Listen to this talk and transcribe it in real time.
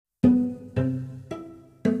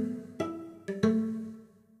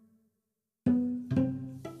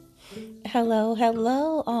Hello,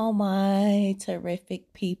 hello, all my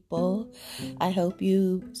terrific people. I hope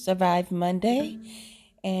you survived Monday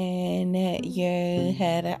and that you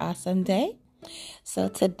had an awesome day. So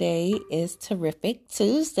today is Terrific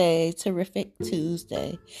Tuesday. Terrific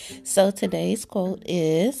Tuesday. So today's quote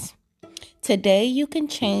is: Today you can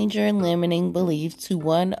change your limiting belief to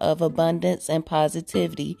one of abundance and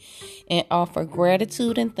positivity and offer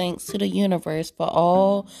gratitude and thanks to the universe for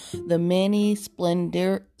all the many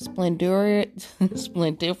splendiferous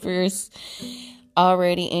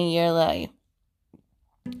already in your life.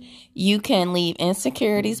 You can leave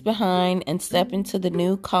insecurities behind and step into the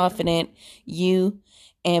new confident you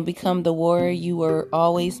and become the warrior you were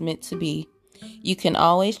always meant to be. You can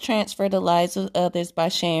always transfer the lives of others by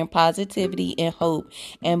sharing positivity and hope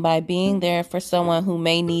and by being there for someone who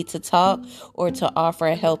may need to talk or to offer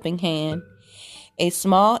a helping hand. A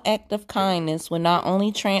small act of kindness will not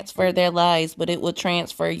only transfer their lives, but it will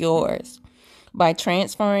transfer yours. By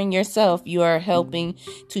transferring yourself, you are helping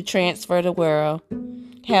to transfer the world.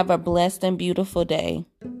 Have a blessed and beautiful day.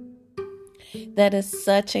 That is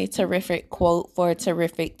such a terrific quote for a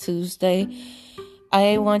terrific Tuesday.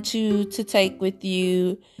 I want you to take with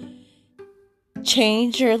you: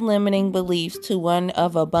 change your limiting beliefs to one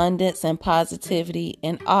of abundance and positivity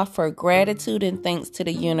and offer gratitude and thanks to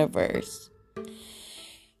the universe.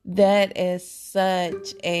 That is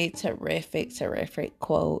such a terrific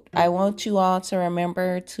quote. I want you all to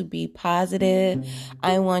remember to be positive.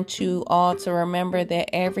 I want you all to remember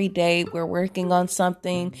that every day we're working on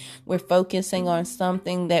something, we're focusing on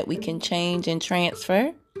something that we can change and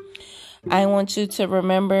transfer. I want you to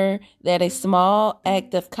remember that a small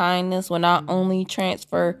act of kindness will not only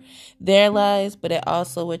transfer their lives, but it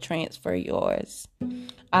also will transfer yours.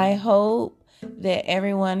 I hope that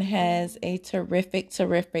everyone has a terrific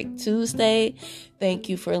Tuesday. Thank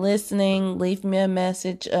you for listening. Leave me a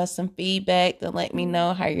message, some feedback to let me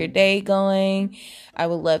know how your day going. I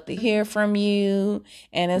would love to hear from you.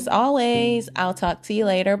 And as always, I'll talk to you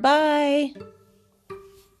later. Bye.